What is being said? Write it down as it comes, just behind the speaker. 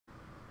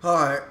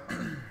Alright.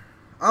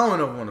 I don't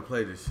know if I want to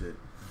play this shit.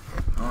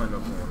 I don't know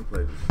if I want to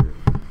play this shit.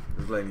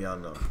 Just letting y'all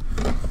know.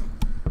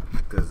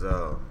 Because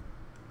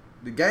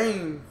the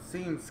game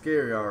seems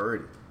scary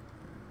already.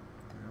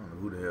 I don't know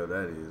who the hell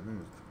that is. Let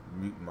me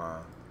mute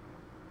my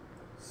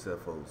cell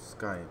phone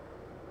Skype.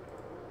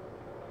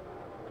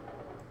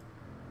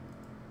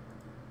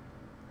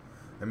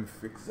 Let me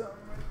fix something.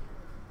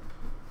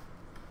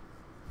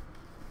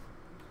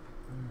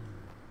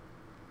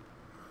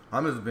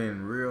 I'm just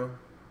being real.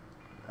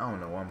 I don't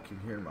know why I'm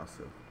keep hearing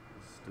myself.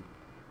 It's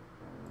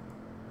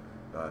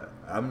stupid.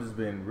 I'm just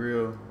being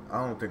real.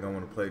 I don't think I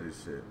want to play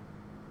this shit.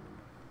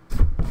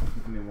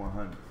 Keeping it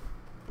 100.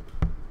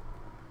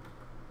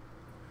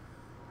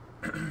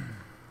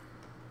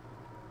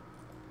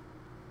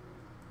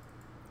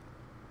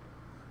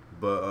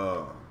 But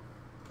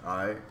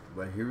alright.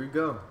 But here we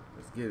go.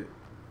 Let's get it.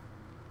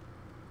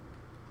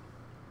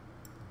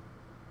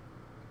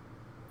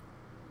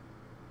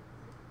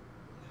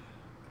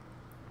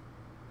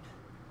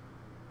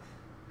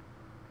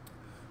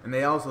 And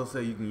they also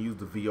say you can use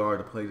the VR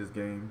to play this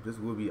game. This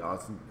would be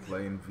awesome to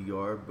play in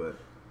VR, but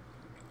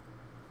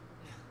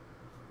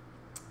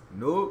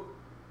nope.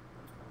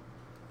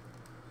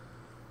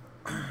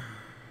 I'm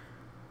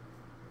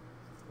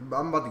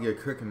about to get a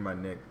crick in my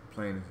neck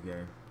playing this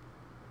game.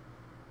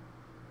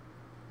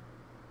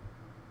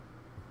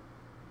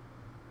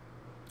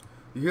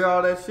 You hear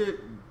all that shit?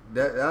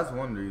 That's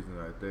one reason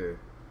right there.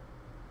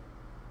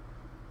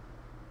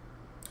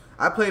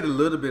 I played a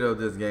little bit of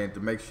this game to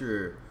make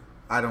sure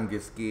I don't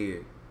get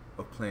scared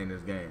of playing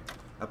this game.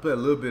 I played a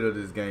little bit of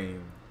this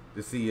game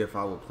to see if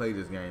I would play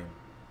this game.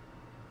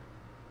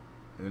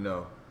 You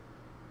know.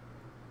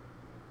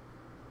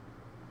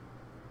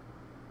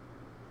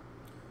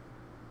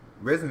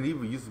 Resident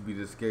Evil used to be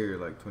this scary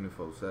like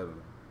 24/7.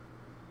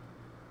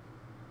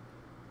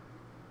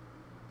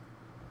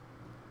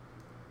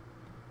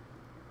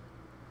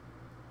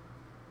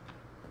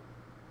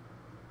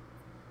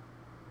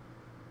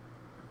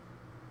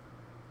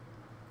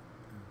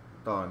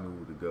 Thought I knew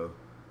where to go.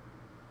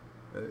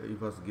 You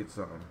supposed to get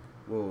something.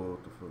 Whoa,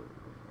 what the fuck?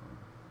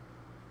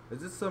 Is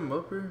this something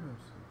up here?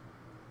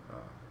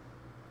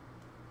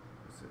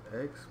 It's an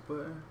X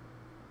button.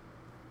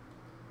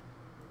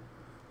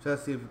 Try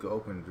to see if you can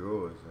open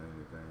drawers or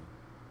anything.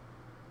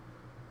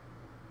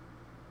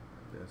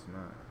 I guess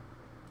not.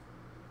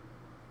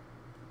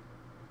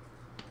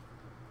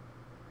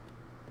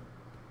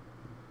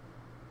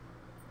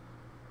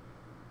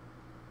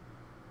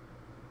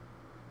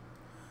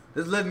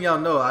 Just letting y'all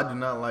know, I do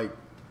not like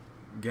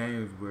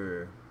games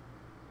where,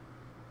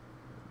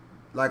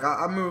 like,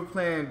 I remember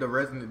playing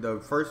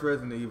the first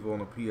Resident Evil on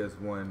the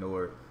PS1,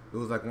 or it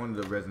was like one of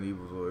the Resident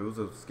Evils, or it was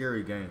a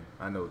scary game.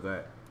 I know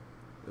that.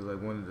 It was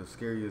like one of the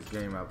scariest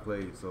games I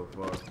played so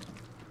far.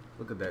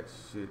 Look at that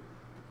shit.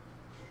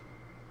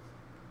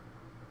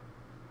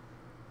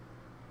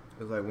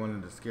 It's like one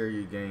of the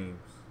scarier games.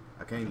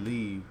 I can't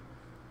leave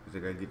because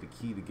I gotta get the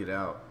key to get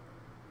out.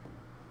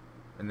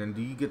 And then,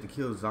 do you get to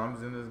kill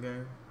zombies in this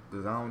game?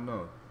 Because I don't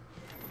know.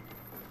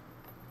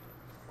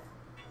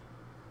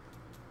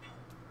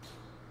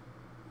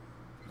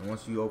 And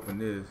once you open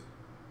this,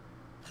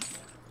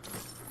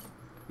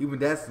 even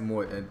that's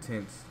more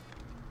intense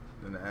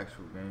than the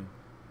actual game.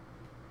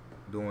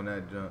 Doing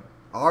that jump.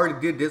 I already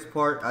did this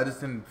part. I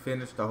just didn't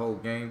finish the whole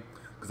game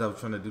because I was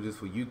trying to do this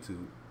for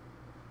YouTube.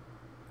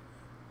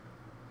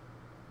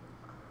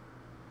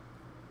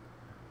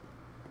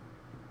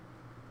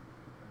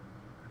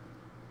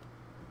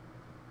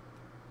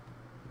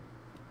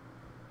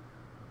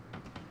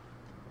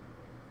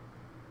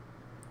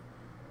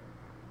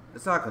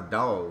 It's like a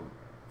dog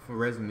from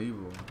Resident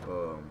Evil.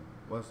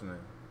 What's the name?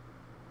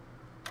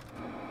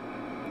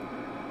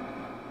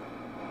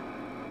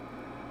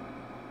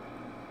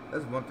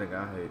 That's one thing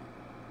I hate.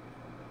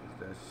 Is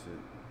that shit.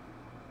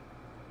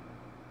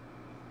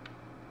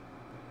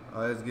 Oh,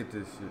 let's get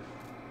this shit.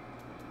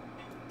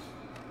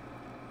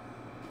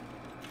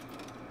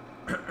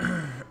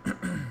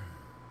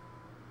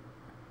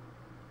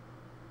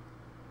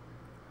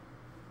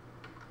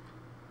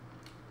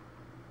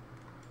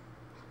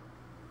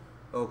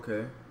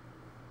 Okay.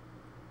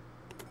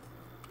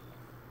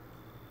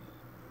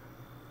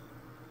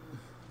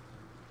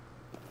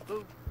 Who?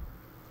 Where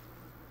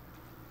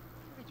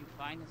did you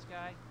find this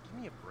guy?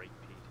 Give me a break,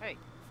 Pete. Hey,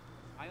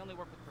 I only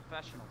work with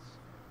professionals.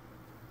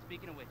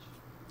 Speaking of which,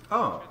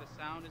 Oh. make sure the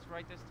sound is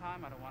right this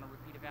time. I don't want to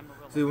repeat of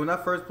Amarillo. See, when I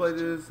first played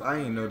this, I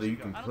didn't know that you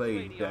can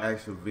play the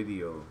actual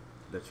video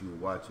that you were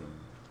watching.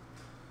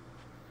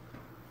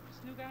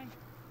 This new guy?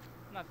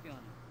 I'm not feeling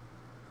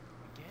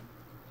it. Again?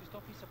 Just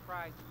don't be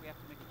surprised if we have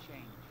to make a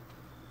change.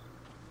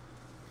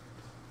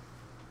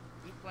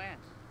 New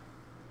plans.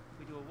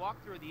 We do a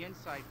walkthrough of the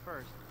inside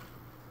first,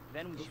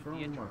 then we shoot the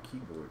intro. My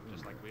keyboard?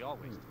 Just like we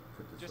always do.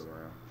 Put this Just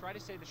around. try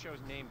to say the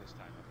show's name this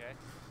time, okay?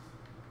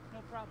 No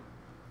problem.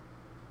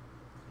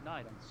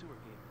 Tonight on Sewer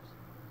Gators,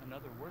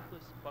 another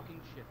worthless fucking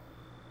shit.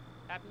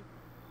 Happy?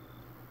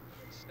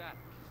 Ecstatic.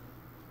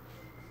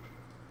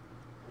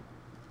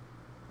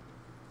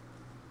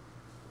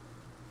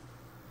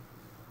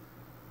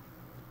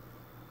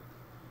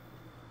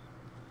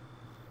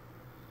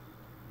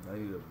 I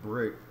need a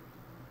brick.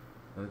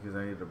 Because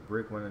I need to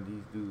brick one of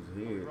these dudes'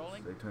 heads.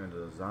 rolling? They turn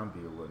into a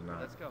zombie or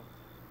whatnot. Let's go.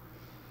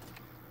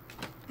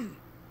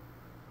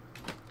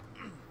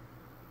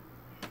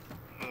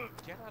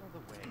 Get out of the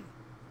way.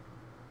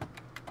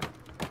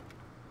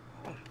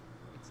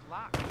 It's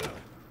locked.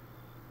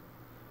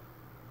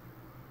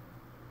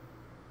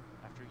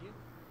 After you.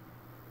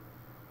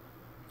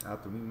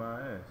 After me, my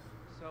ass.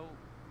 So,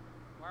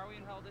 why are we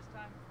in hell this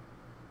time?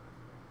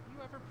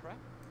 You ever prep?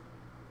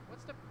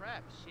 What's the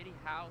prep? Shitty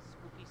house,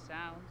 spooky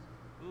sounds.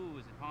 Ooh,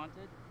 is it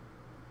haunted?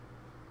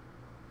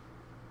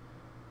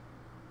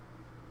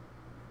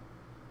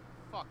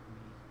 Fuck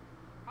me.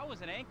 I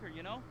was an anchor,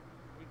 you know?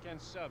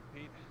 Weekend sub,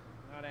 Pete.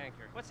 Not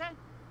anchor. What's that?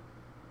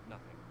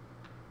 Nothing.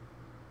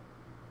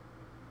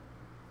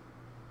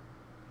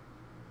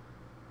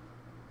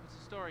 What's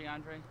the story,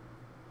 Andre?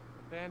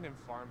 Abandoned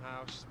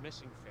farmhouse,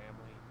 missing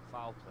family,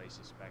 foul play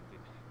suspected.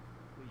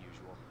 The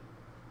usual.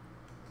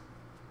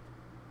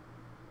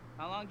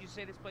 How long did you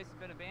say this place has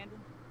been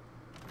abandoned?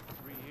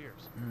 3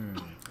 years.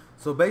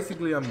 So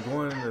basically, I'm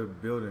going in the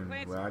building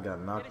Clancy, where I got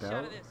knocked get a shot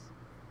out. of this.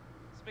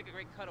 Let's make a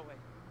great cutaway.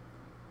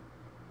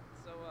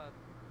 So,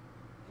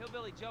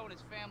 Hillbilly Joe and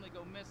his family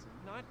go missing.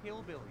 Not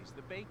hillbillies,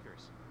 the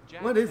bakers.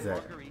 Jack What is and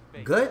that? Marguerite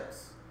Baker.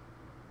 Guts?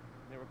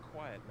 They were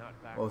quiet,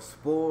 not back. Or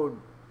spoiled?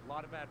 A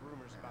lot of bad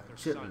rumors about their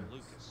chitlins. son,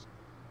 Lucas.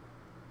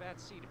 Bad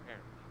seed,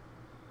 apparently.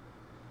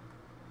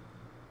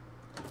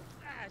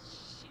 Ah,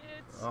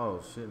 shit.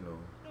 Oh shit, no.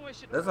 No, I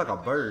should That's like a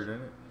open my bird,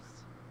 isn't it?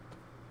 shoes.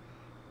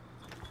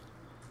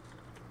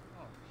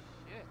 Oh,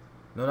 shit.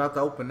 No, not to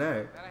open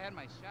that. Glad I had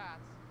my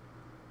shots.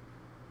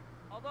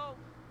 Although,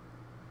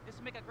 this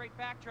would make a great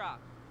backdrop.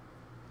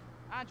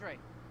 Andre,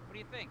 what do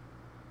you think?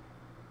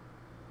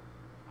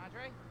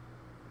 Andre?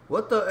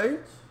 What the H?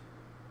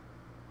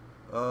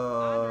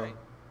 Andre?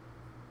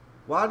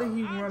 Why did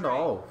he run Andre?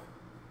 off?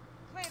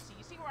 Clancy,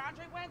 you see where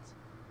Andre went?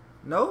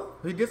 No,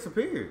 he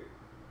disappeared.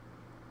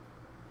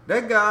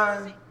 That guy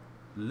Clancy.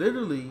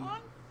 literally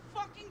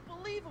Unfucking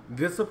believable.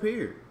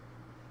 disappeared.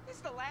 This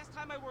is the last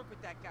time I work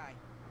with that guy.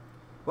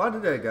 Why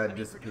did that guy I mean,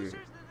 disappear?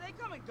 producers, they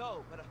come and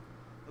go, but a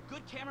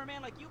good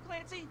cameraman like you,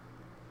 Clancy,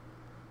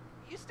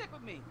 you stick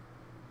with me.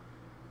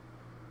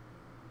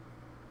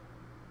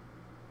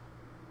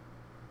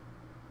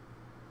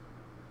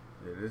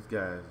 Yeah, this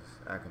guy's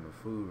acting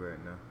a fool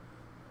right now.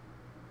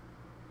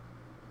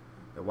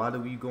 And why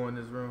did we go in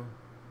this room?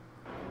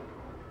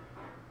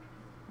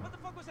 What the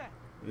fuck was that?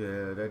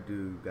 Yeah, that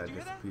dude got Did you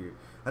hear that? disappeared.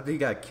 I think he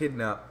got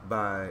kidnapped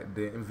by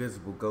the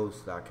invisible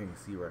ghost that I can't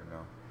see right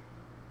now.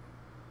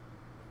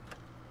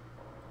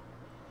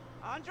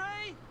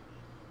 Andre?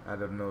 I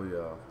don't know,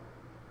 y'all.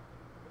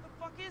 Where the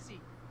fuck is he?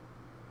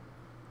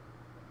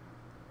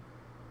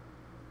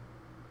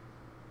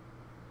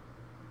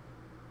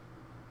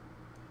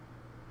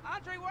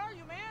 Andre, where are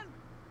you, man?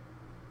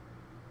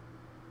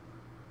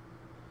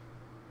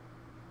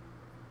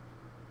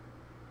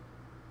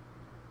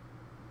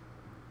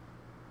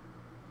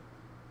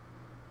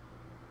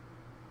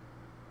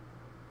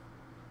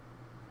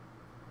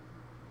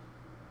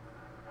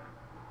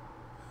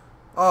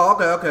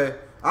 Oh, okay.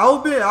 I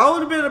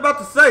would have been about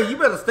to say, you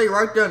better stay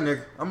right there,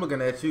 nigga. I'm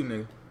looking at you,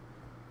 nigga.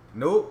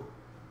 Nope.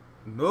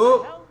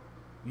 Nope. Hell?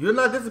 You're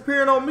not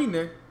disappearing on me,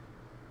 nigga.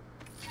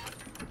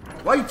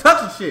 Why you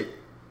touching shit? You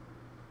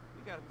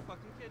gotta be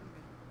fucking kidding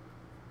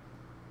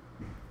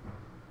me.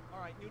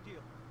 Alright, new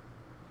deal.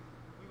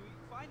 We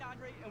find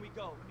Andre and we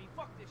go. I mean,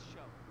 fuck this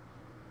show.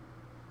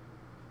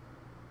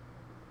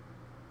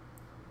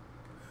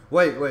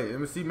 Wait. Let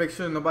me see. Make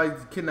sure nobody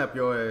kidnap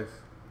your ass.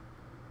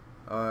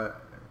 Alright.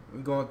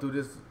 We going through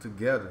this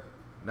together.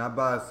 Not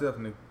by ourselves,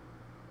 nigga.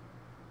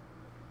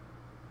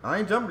 I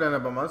ain't jumping down there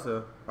by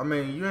myself. I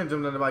mean, you ain't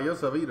jumping down there by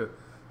yourself either.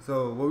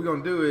 So what we're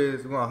gonna do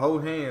is we're gonna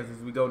hold hands as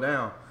we go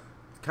down.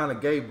 It's kind of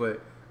gay,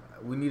 but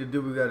we need to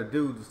do what we gotta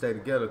do to stay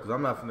together. Cause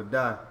I'm not finna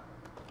die.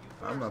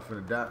 I'm not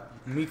finna die.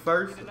 Me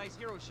first? Need a nice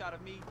hero shot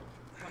of me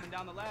coming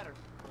down the ladder.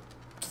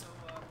 So,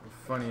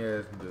 Funny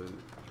ass dude. you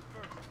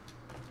first.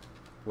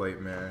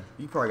 Wait, man.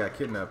 You probably got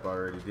kidnapped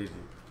already, did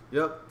you?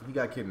 Yep, he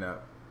got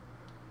kidnapped.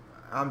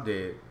 I'm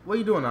dead. What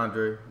you doing,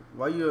 Andre?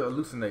 Why you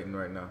hallucinating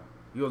right now?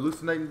 You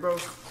hallucinating, bro?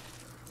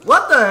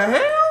 What the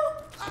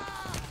hell?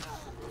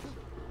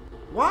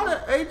 Why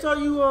the H are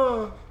you,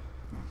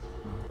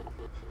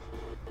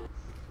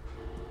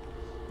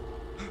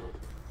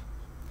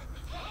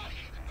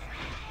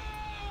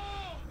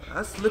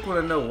 I slick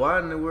wanna know why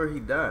and where he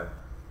died.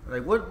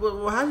 Like, what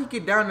how he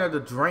get down there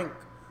to drink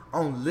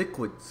on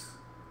liquids?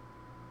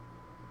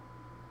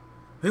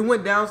 He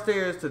went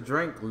downstairs to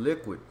drink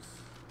liquids.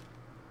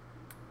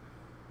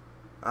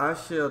 I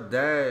shall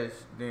dash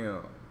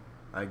them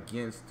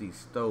against the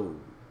stove.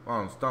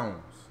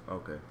 Stones.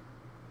 Okay.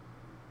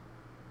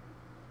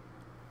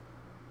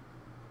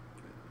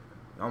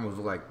 Almost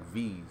look like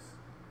V's.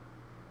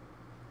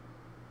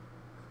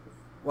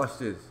 Watch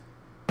this.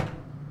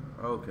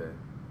 Okay.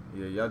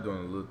 Yeah, y'all doing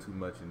a little too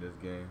much in this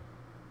game.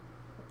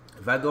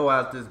 If I go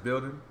out this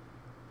building,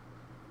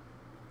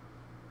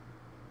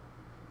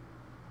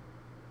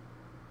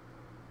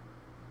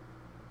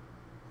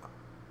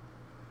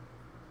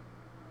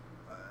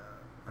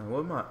 What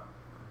am I?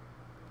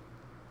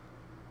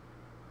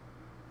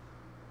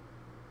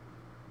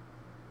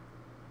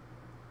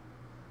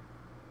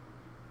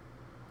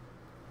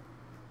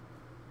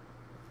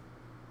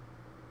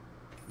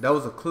 That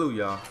was a clue,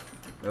 y'all.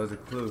 That was a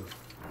clue.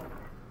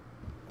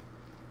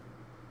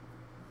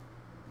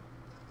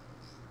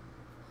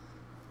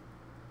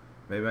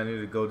 Maybe I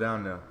need to go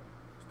down there.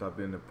 Stop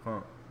being the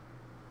punk.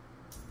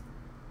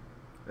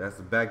 That's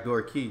the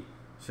backdoor key.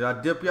 Should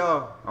I dip,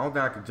 y'all? I don't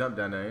think I can jump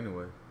down there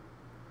anyway.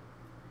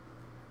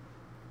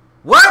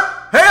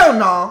 What? Hell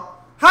no!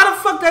 How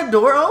the fuck that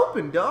door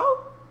open, dog?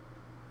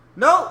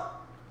 Nope.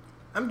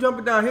 I'm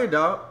jumping down here,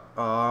 dog.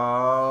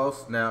 Oh,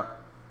 snap.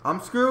 I'm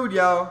screwed,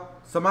 y'all.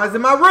 Somebody's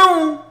in my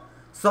room.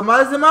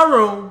 Somebody's in my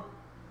room.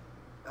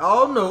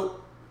 Oh, no.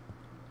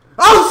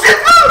 Oh, shit!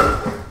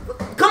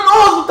 Oh! Come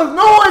on with the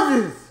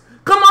noises!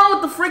 Come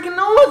on with the freaking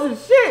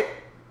noises! Shit!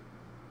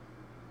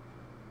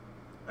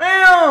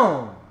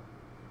 Damn!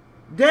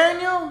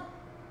 Daniel?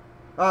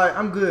 Alright,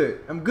 I'm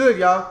good. I'm good,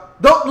 y'all.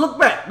 Don't look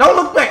back. Don't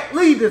look back.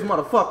 Leave this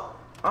motherfucker.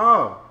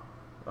 Oh.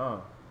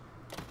 Oh.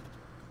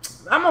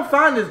 I'm gonna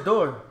find this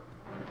door.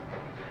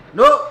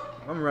 Nope.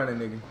 I'm running,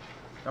 nigga.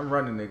 I'm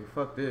running, nigga.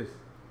 Fuck this.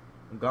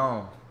 I'm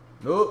gone.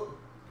 Nope.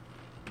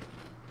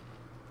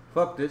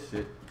 Fuck this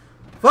shit.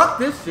 Fuck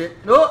this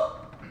shit.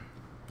 Nope.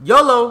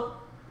 YOLO.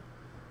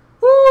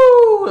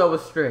 Woo. That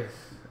was stress.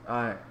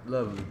 Alright.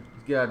 Lovely.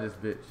 Let's get out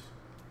of this bitch.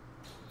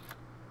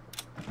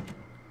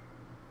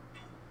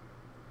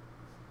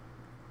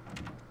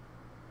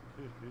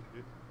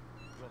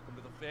 Welcome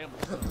to the family.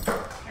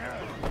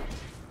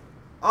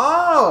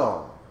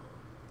 Oh!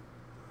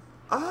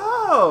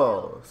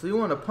 Oh! So you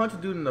want to punch a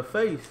dude in the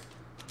face?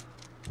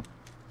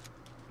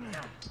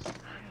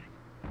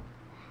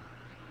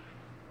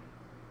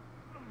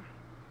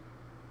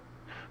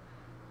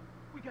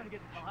 We gotta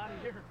get the hell out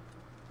of here.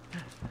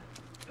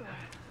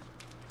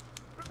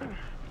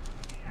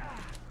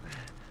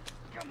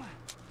 Come on.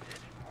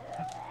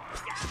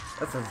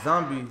 That's a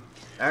zombie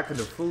acting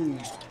the fool.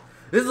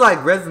 This is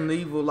like Resident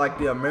Evil, like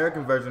the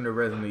American version of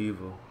Resident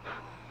Evil.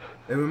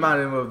 It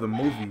reminded me of the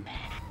movie.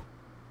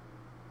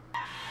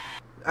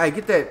 Hey,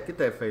 get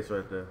that face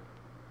right there.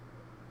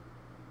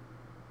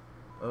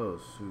 Oh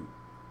shoot.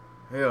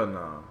 Hell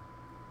no.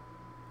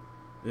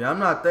 Yeah, I'm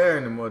not there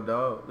anymore,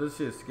 dog. This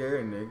shit's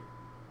scary, nigga.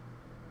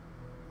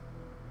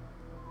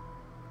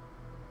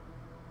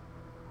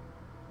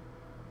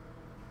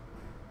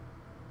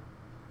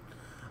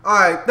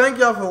 Alright, thank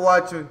y'all for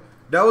watching.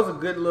 That was a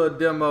good little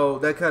demo.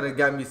 That kind of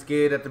got me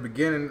scared at the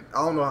beginning.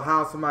 I don't know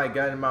how somebody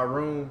got in my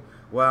room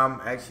where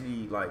I'm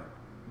actually like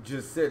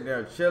just sitting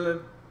there chilling.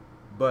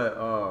 But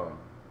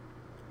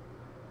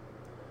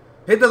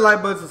hit the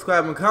like button,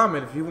 subscribe, and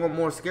comment if you want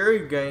more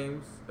scary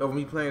games of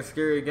me playing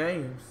scary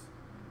games.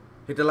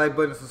 Hit the like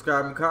button,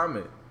 subscribe, and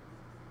comment.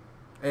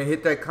 And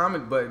hit that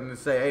comment button and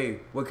say, hey,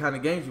 what kind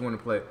of games you want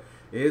to play.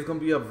 It is going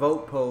to be a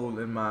vote poll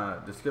in my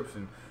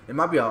description. It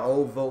might be an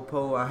old vote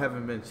poll. I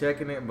haven't been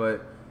checking it,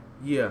 but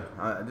yeah,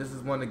 this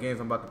is one of the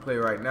games I'm about to play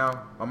right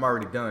now. I'm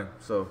already done.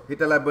 So hit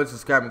that like button,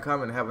 subscribe, and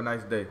comment, and have a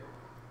nice day.